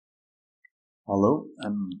Hello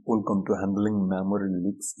and welcome to handling memory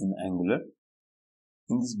leaks in Angular.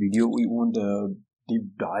 In this video, we want to deep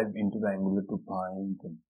dive into the Angular to find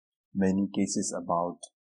many cases about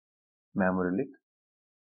memory leak.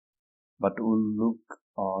 But we'll look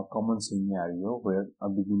a common scenario where a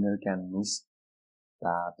beginner can miss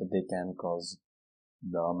that they can cause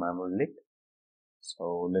the memory leak.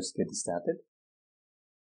 So let's get started.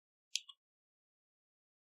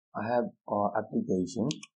 I have an application.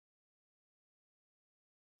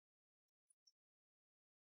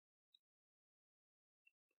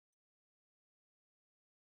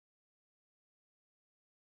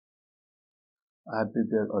 I have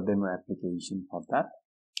prepared a demo application for that.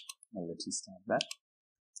 Now let's start that.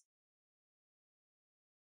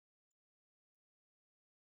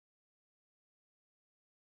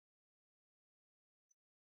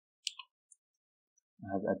 I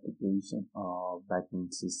have application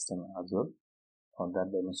backend system as well for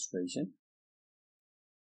that demonstration.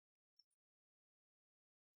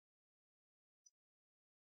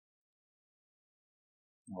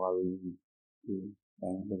 While the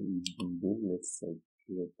Angular is being built, let's say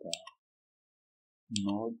create the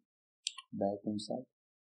node backend side.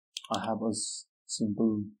 I have a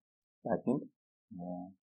simple backend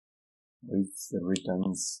which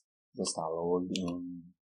returns just allowed in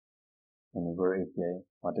whenever API,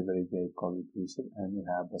 whatever API call it receive, and we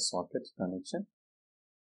have the socket connection.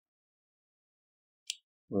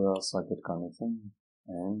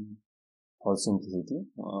 And for simplicity,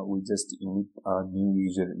 we just emit a new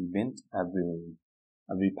user event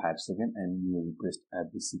every 5 seconds and new request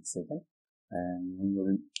every 6 seconds, and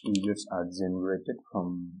new users are generated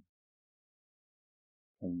from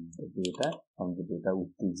the data with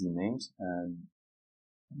these names and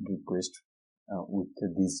request with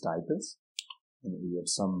these titles, and we have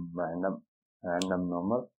some random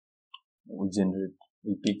number.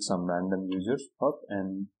 We pick some random users up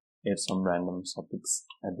and add some random suffix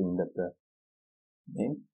at the end of the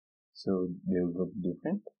name, so they will look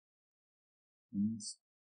different. And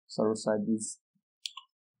server side is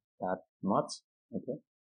that much. Okay,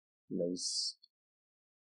 let's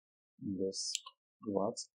just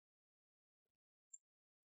watch.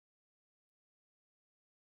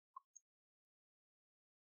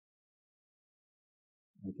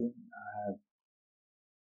 Okay, I have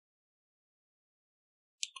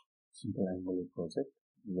simple Angular project.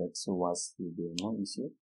 Let's watch the demo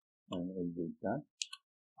issue and we'll be done.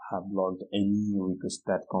 I have logged any request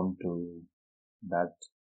that come to that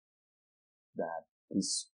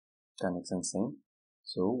is connection same.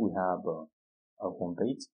 So we have a home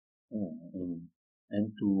page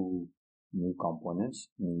and two new components,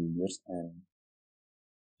 new users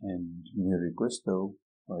and new requests. So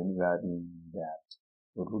when we are in that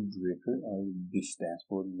root directory or this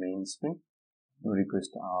dashboard main screen,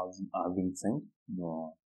 requests are being sent,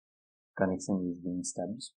 no connection is being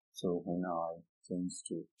established. So when I change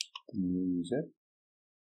to the new user,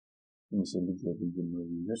 initially there will be no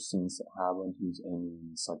user since I haven't used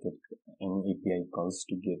any API calls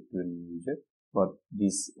to get to a new user, but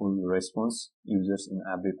this will respond users in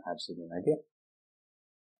every 5 seconds.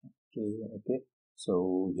 Okay.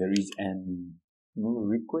 So here is an new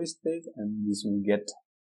request page, and this will get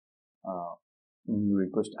new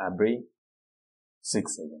request every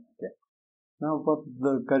 6 seconds. Okay. Now, but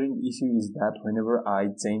the current issue is that whenever I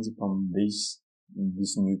change from this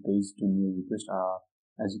new page to new request,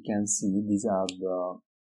 as you can see, these are the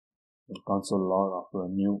console log of a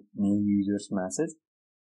new users message,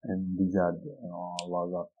 and these are the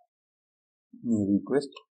log of new request.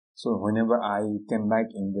 So whenever I came back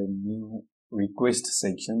in the new request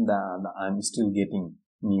section, then I'm still getting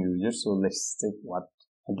new users. So let's check what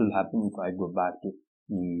will happen if I go back to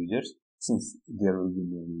new users, since there will be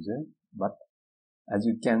no user. But as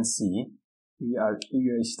you can see,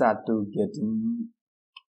 we start to getting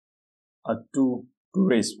a two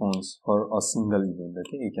response for a single event.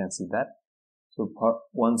 Okay, you can see that. So for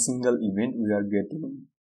one single event, we are getting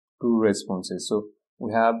two responses. So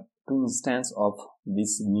we have two instances of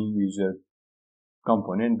this new user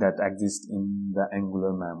component that exists in the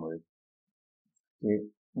Angular memory. Okay,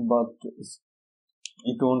 but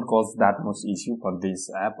it won't cause that much issue for this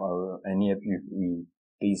app or any app if we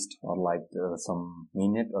test for like some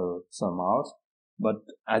minute or some hours. But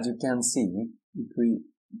as you can see, if we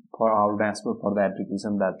for our dashboard for the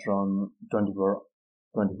application that run 24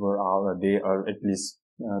 hour a day or at least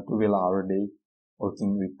 12 hour a day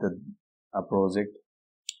working with a project,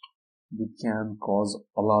 it can cause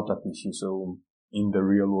a lot of issues. So in the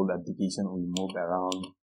real world application, we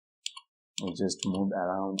just move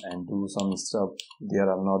around and do some stuff. There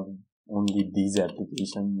are not only these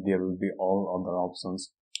applications, there will be all other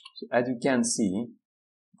options. So as you can see,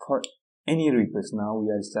 for any request, now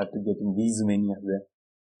we are started getting these many of the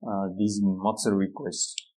these much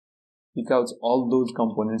requests, because all those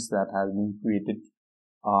components that have been created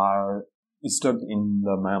are stuck in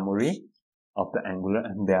the memory of the Angular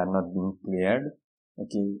and they are not being cleared.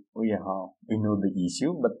 Okay, we know the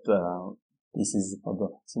issue, but this is for the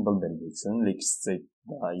simple derivation. Let's check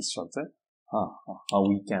the structure. How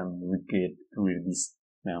we can create this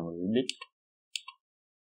memory bit.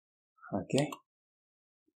 Okay,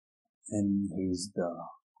 and here's the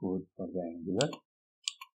code for the Angular.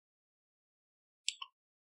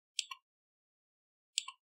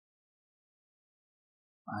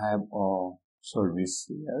 I have a service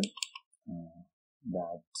here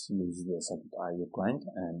that uses the socket IO client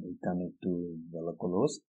and we connect to the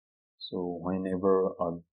localhost. So whenever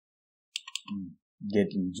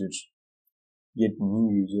get new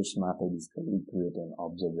users method is called, we create an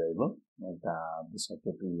observable that the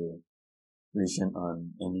socket will listen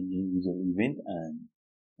on any new user event, and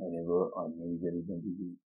whenever a new user event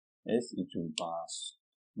is, it will pass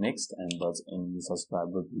next, and thus any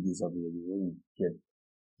subscriber to this observable will get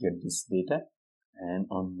this data, and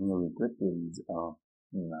on new request there is a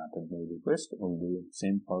method new request will do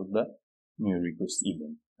same for the new request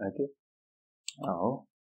event. Okay, now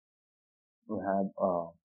we have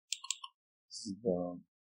this is the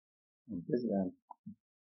and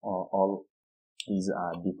all these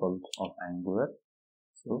are default of Angular.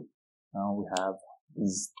 So now we have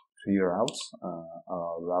these three routes,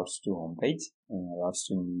 routes to homepage, routes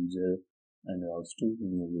to new user, and routes to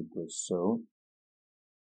new request. So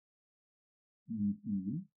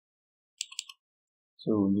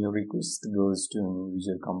so new request goes to new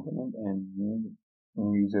user component, and new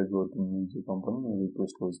user go to new user component, new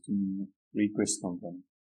request goes to new request component.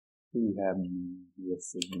 So we have new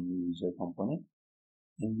user component.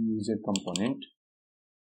 In new user component,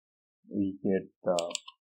 we get the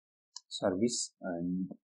service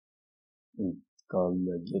and we call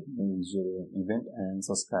the get new user event and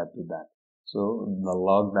subscribe to that. So the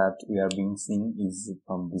log that we are being seen is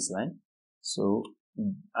from this line. So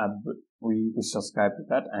we subscribe to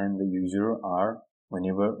that, and the user are,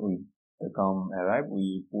 whenever the come arrive,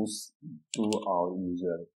 we push to our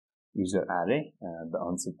user array. The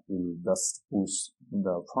onset will just push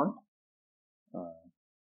the front.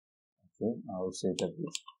 Okay, I'll say that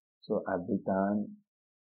this. So every time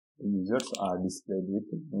the users are displayed with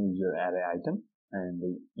user array item, and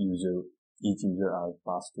each user are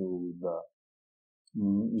passed to the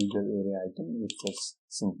user array item, which just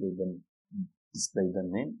simply then display the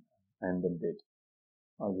name and the date,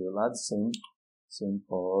 as well as same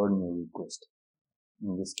for new request.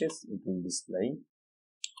 In this case, it will display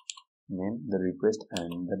name, the request,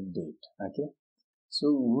 and the date. Okay,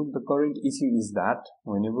 so the current issue is that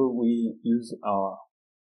whenever we use our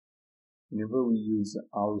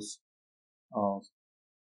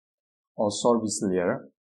service layer,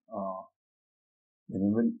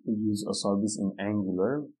 whenever we use a service in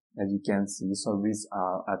Angular, as you can see, service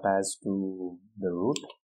are attached to the root.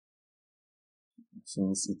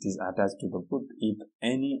 Since it is attached to the root, if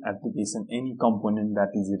any application, any component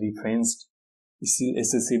that is referenced is still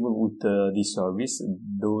accessible with the service,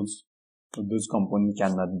 those components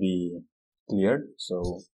cannot be cleared.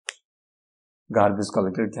 So garbage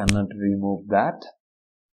collector cannot remove that.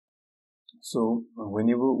 So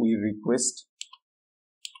whenever we request,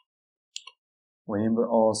 whenever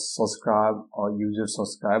our subscribe or user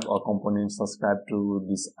subscribe or component subscribe to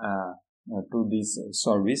this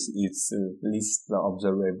service, it's list the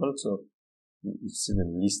observable. So it's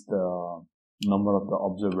list the number of the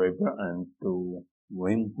observable and to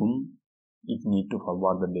whom it need to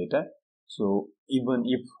forward the data. So even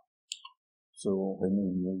if when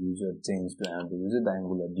a user change to another user, the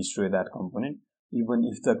Angular destroy that component. Even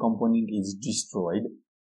if the component is destroyed,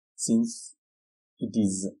 since it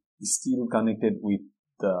is still connected with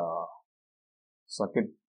the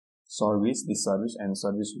socket service, this service and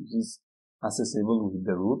service which is accessible with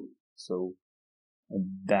the root, so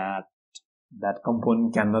that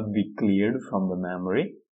component cannot be cleared from the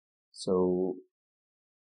memory. So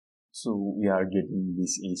we are getting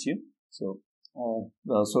this issue. So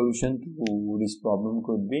the solution to this problem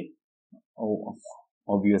could be,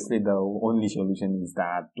 obviously the only solution is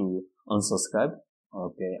that to unsubscribe.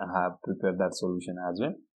 Okay, I have prepared that solution as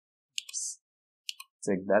well.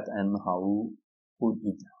 Check that and how could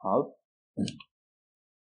it help.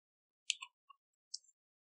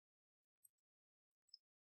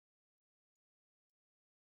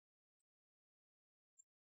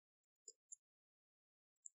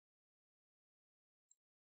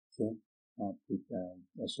 Okay, I put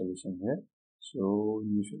a solution here. So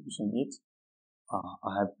new solution is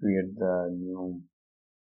I have created the new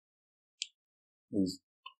is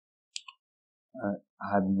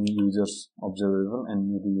I have new users observable and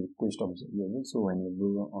new request observable. So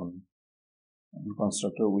whenever on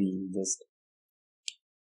constructor we just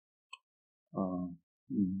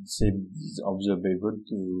save this observable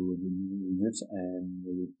to the new users and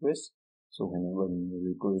new request. So whenever new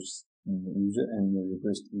request user and new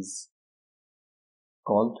request is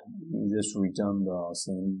called, we just return the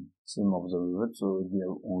same observable. So there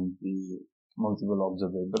won't be multiple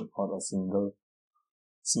observable for a single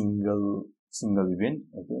event.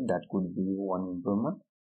 Okay, that could be one improvement.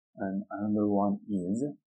 And another one is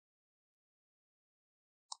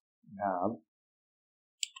have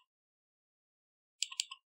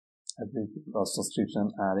a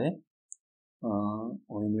subscription array.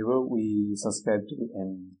 Whenever we subscribe to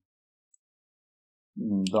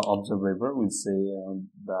the observable will say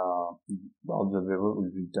the observable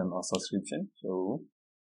will return a subscription. So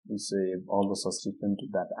we save all the subscription to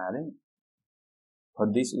that array. For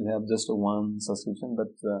this we have just one subscription,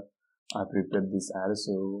 but I prepared this array.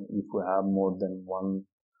 So if we have more than one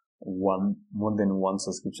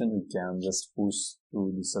subscription, we can just push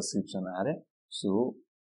to the subscription array. So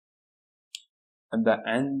the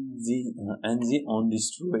ng on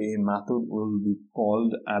destroy method will be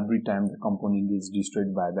called every time the component is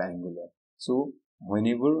destroyed by the Angular. So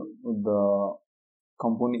whenever the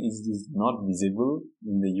component is not visible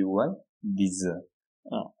in the UI, this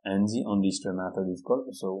ng on destroy method is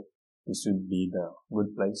called. So this should be the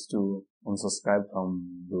good place to unsubscribe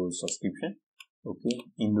from those subscription. Okay,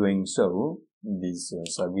 in doing so, this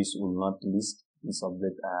service will not list this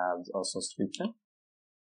object as a subscription.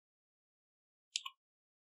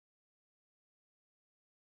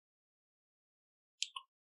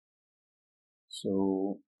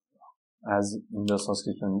 So as in the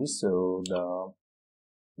subscription list, so the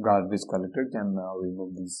garbage collector can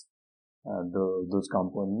remove these those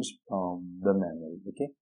components from the manual. Okay,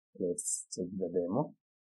 let's check the demo.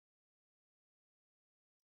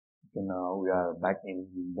 Okay, now we are back in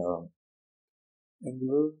the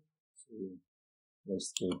Angular. So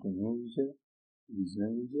let's create a new user.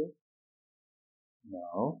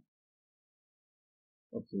 Now,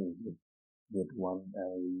 okay, get one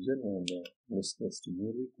user and let's test a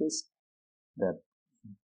new request that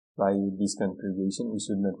by this configuration we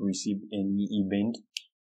should not receive any event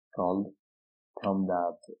called from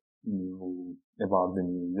that new about the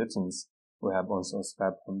new user, since we have also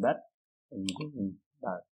subscribed from that. And going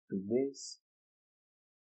back to this,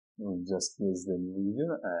 we'll just place the new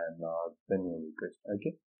user and the new request.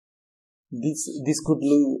 Okay, this could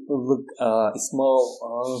look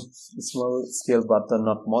small scale, but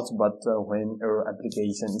not much. But when your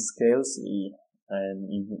application scales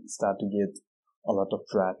and you start to get a lot of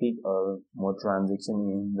traffic or more transaction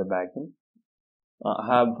in the backend, I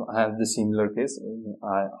have the similar case.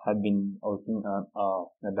 I have been working on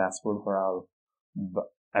a dashboard for our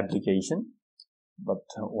application, but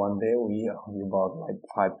one day we got like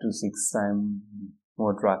 5 to 6 times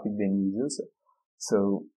more traffic than usual.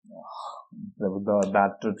 So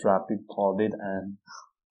that traffic flooded, and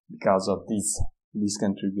because of this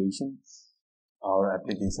configuration, our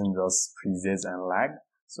application just freezes and lag.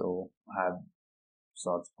 So I have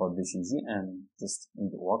searched for this easy and just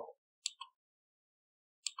it work.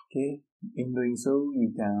 Okay, in doing so,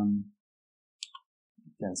 you can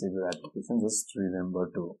save your application. Just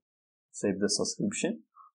remember to save the subscription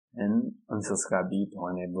and unsubscribe it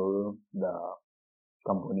whenever the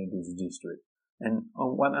component is destroyed. And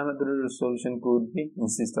one another solution could be,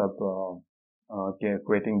 instead of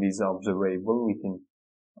creating this observable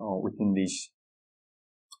within this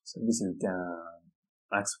service, you can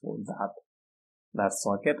export that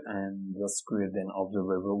socket and just create an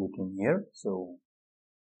observable within here. So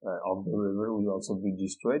observable will also be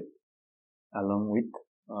destroyed along with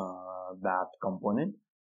that component.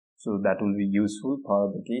 So that will be useful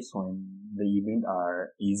for the case when the event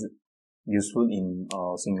is useful in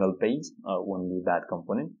a single page, only that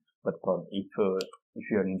component. But if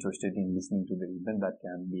you are interested in listening to the event that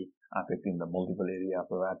can be affecting the multiple area of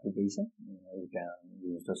your application, you can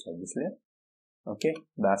use the service layer. Okay,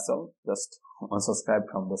 that's all. Just unsubscribe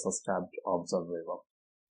from the subscribed observable.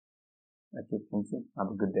 Okay, thank you.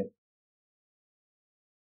 Have a good day.